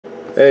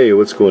Hey,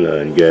 what's going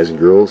on, guys and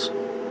girls?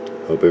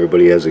 Hope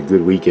everybody has a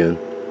good weekend.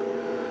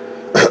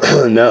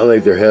 Not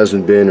like there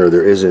hasn't been or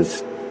there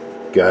isn't,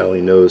 God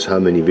only knows how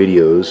many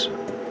videos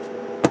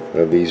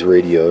of these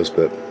radios,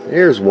 but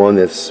here's one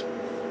that's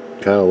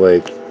kind of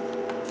like,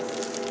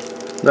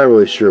 not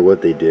really sure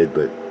what they did,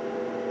 but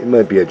it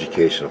might be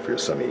educational for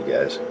some of you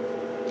guys.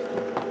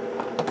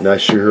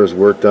 Not sure who's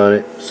worked on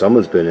it.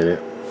 Someone's been in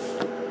it.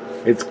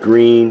 It's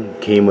green,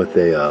 came with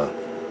a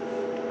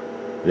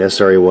an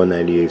SRE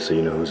 198, so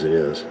you know whose it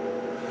is.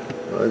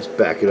 Let's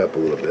back it up a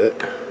little bit.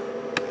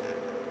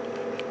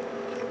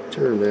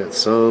 Turn that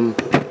some.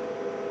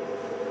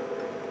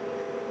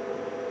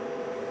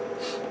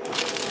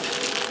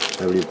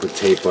 I haven't even put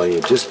tape on you.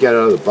 Just got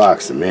out of the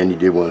box, and man, you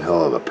did one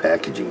hell of a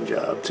packaging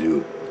job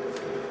too.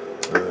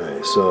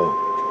 Alright, so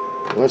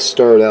let's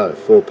start out at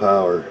full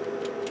power.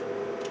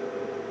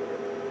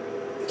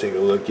 Take a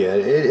look at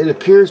it. It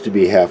appears to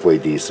be halfway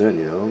decent,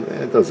 you know.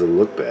 It doesn't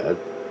look bad.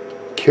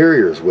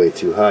 Carrier is way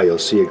too high. You'll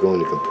see it go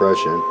into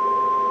compression.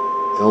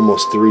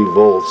 Almost 3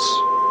 volts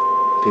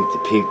peak to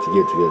peak to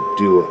get to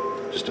do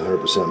just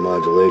 100%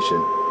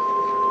 modulation.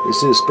 You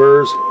see the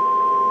spurs?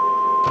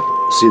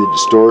 See the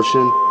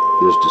distortion?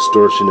 There's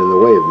distortion in the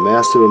wave.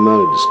 Massive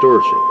amount of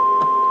distortion.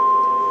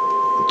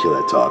 Kill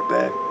that talk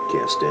back.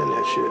 Can't stand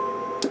that shit.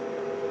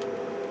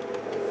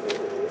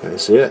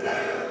 That's it.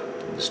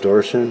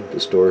 Distortion,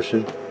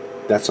 distortion.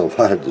 That's a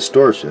lot of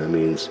distortion. That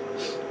means,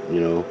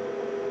 you know,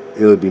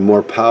 it would be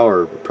more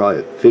power, probably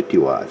at 50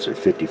 watts or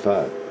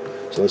 55.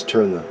 So let's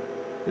turn the,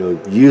 you know,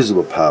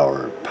 usable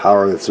power,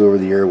 power that's over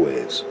the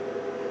airwaves,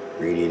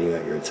 radiating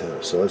out your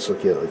antenna. So let's look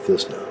at it like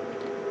this now.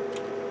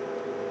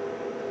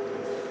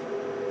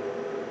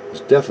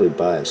 It's definitely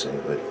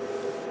biasing, but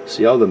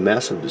see all the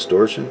massive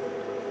distortion?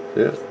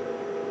 See it?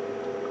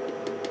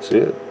 See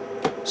it?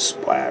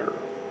 Splatter.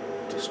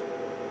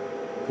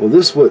 Well,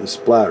 this wouldn't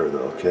splatter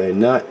though, okay?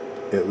 Not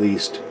at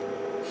least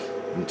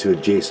into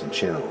adjacent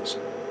channels.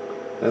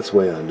 That's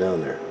way on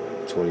down there.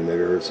 20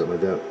 megahertz, something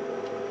like that.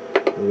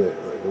 Look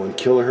at that, like 1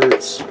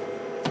 kilohertz.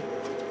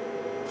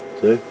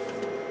 See?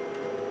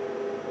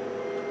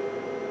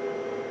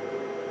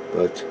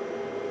 But,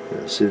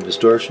 yeah, see the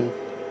distortion?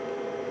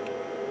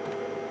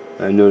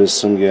 I noticed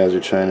some guys are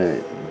trying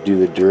to do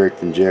the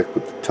direct inject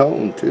with the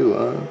tone too.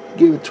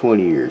 Give it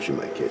 20 years, you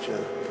might catch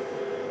on.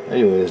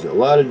 Anyways, a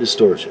lot of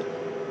distortion.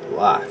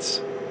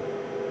 Lots.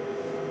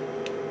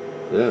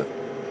 Yeah.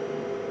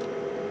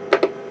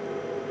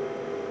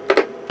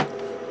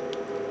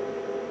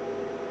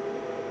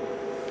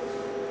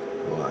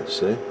 Watch,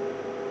 see?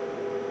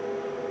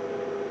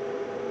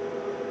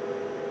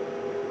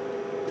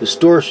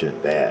 Distortion,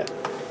 bad.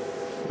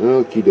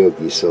 Okie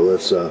dokie, so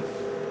let's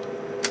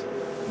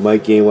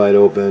mic gain wide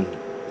open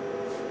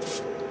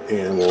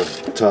and we'll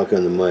talk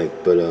on the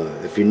mic. But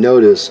if you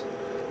notice,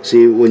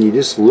 see, when you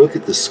just look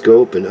at the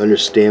scope and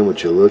understand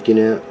what you're looking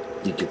at,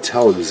 you can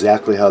tell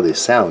exactly how they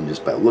sound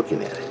just by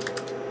looking at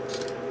it.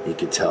 You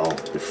can tell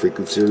the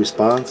frequency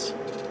response.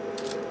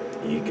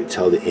 You can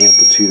tell the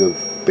amplitude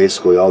of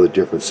basically all the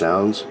different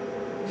sounds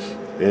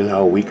and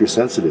how weak or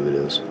sensitive it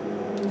is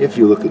if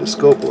you look at the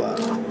scope a lot.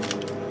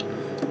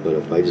 But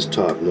if I just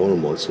talk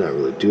normal, it's not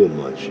really doing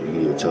much. You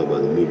can even tell by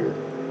the meter.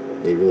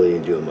 It really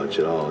ain't doing much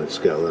at all. It's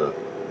got a lot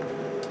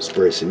of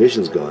spray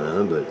emissions going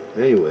on, but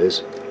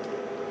anyways,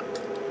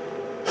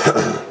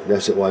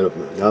 that's it wide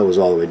open. Now it was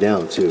all the way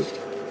down too.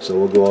 So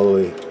we'll go all the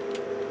way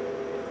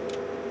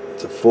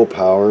to full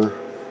power.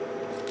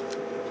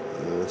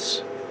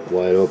 That's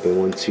wide open.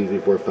 1, 2, 3,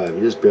 4, 5. You're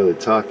just barely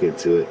talking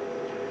into it.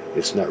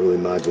 It's not really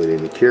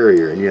modulating the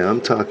carrier. And yeah, I'm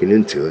talking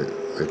into it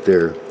right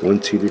there. 1,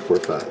 2, 3, 4,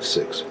 5,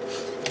 6.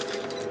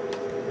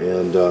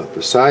 And for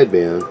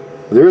sideband,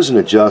 there is an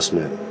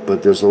adjustment,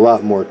 but there's a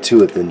lot more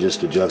to it than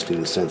just adjusting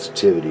the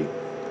sensitivity.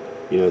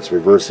 You know, it's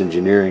reverse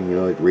engineering, you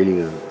know, like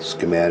reading a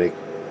schematic.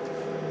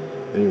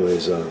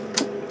 Anyways,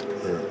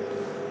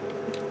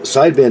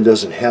 sideband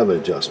doesn't have an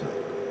adjustment.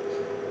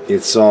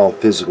 It's all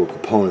physical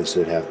components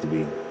that have to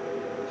be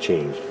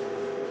changed.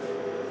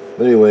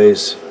 But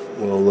anyways,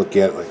 we'll look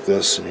at it like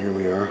this, and here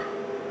we are.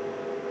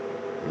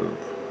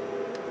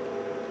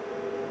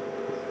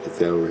 Get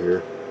that over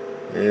here.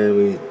 And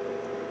we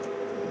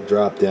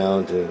drop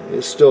down to,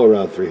 it's still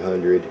around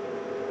 300,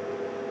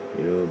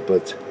 you know,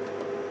 but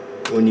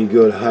when you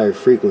go to higher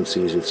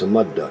frequencies, it's a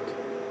mud duck.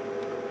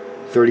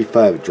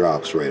 35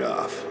 drops right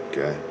off,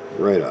 okay?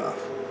 Right off.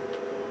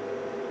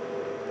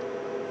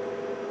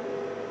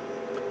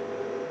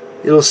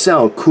 It'll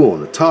sound cool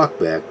in the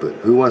talkback, but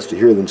who wants to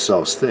hear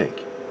themselves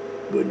think?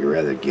 Wouldn't you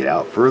rather get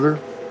out further?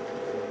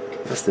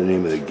 That's the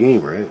name of the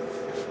game, right?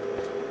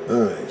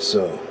 Alright,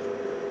 so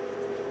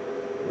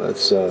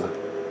let's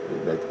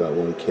get back to about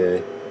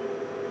 1K.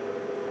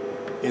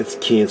 It's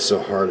keying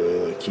so hard, I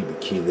don't want to keep it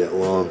keyed that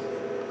long.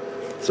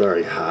 It's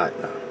already hot.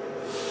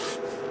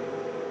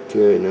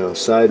 Okay, now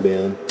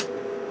sideband.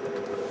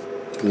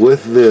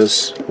 With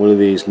this, one of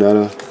these, not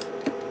a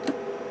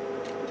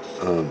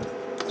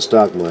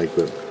stock mic,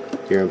 but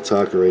here I'm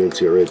talking right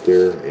into it right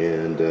there,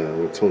 and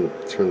we'll turn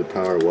the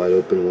power wide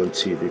open. 1,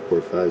 2, 3,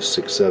 4, 5,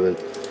 6, 7,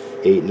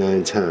 8,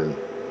 9, 10.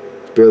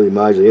 Barely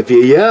modulated. If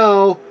you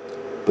yell,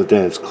 but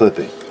then it's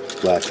clipping,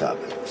 flat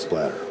topping,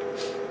 splatter.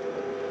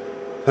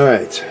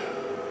 Alright.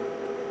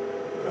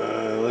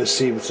 Let's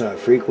see if it's not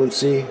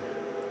frequency.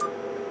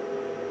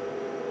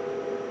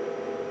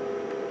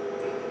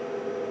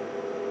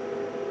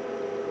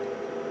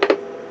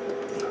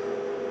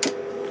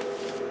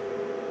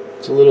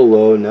 It's a little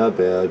low, not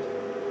bad.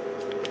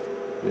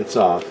 It's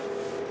off.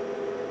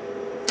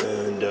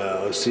 And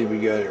let's see if we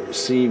got a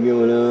receive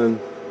going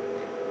on.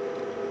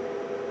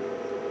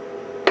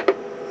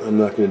 I'm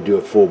not going to do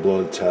a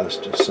full-blown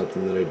test, just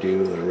something that I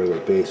do on a regular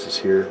basis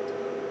here.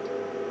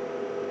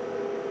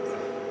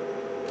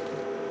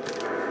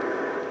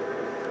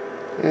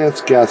 And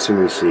it's got some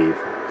receive.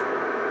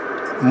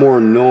 More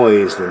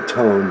noise than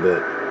tone,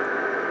 but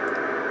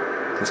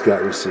it's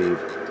got receive.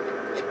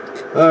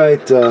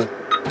 Alright,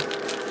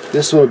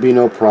 this one would be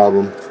no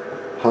problem.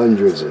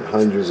 Hundreds and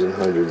hundreds and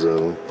hundreds of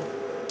them.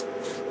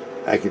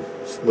 I could,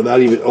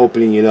 without even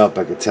opening it up,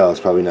 I could tell it's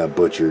probably not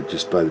butchered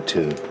just by the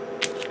tune.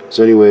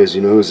 So anyways,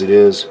 you know whose it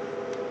is.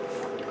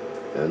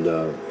 And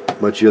a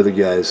bunch of other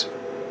guys,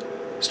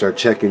 start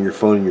checking your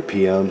phone and your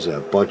PMs. A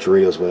bunch of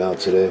radios went out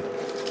today.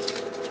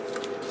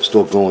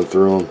 Still going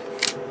through them.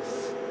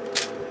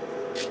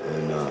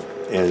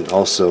 And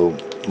also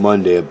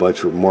Monday, a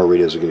bunch of more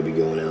radios are going to be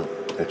going out.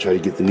 I try to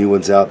get the new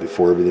ones out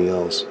before everything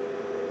else.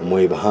 I'm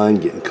way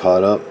behind, getting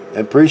caught up. I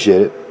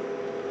appreciate it.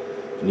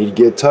 If you need to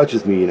get in touch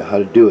with me, you know how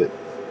to do it.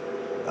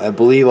 I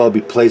believe I'll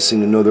be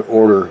placing another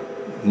order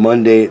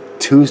Monday,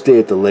 Tuesday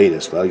at the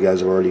latest. A lot of guys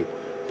have already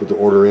put the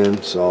order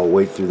in, so I'll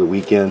wait through the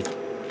weekend.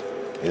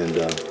 And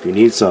if you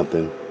need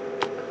something,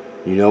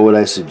 you know what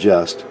I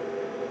suggest,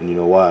 and you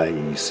know why.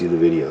 You see the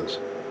videos.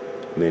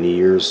 Many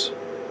years.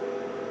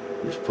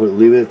 Just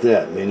leave it at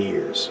that. Many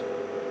years.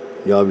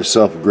 Y'all have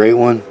yourself a great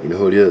one. You know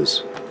who it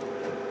is.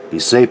 Be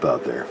safe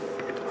out there.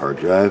 Hard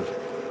drive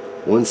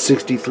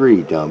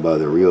 163 down by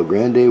the Rio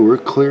Grande. We're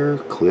clear.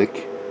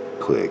 Click,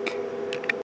 click.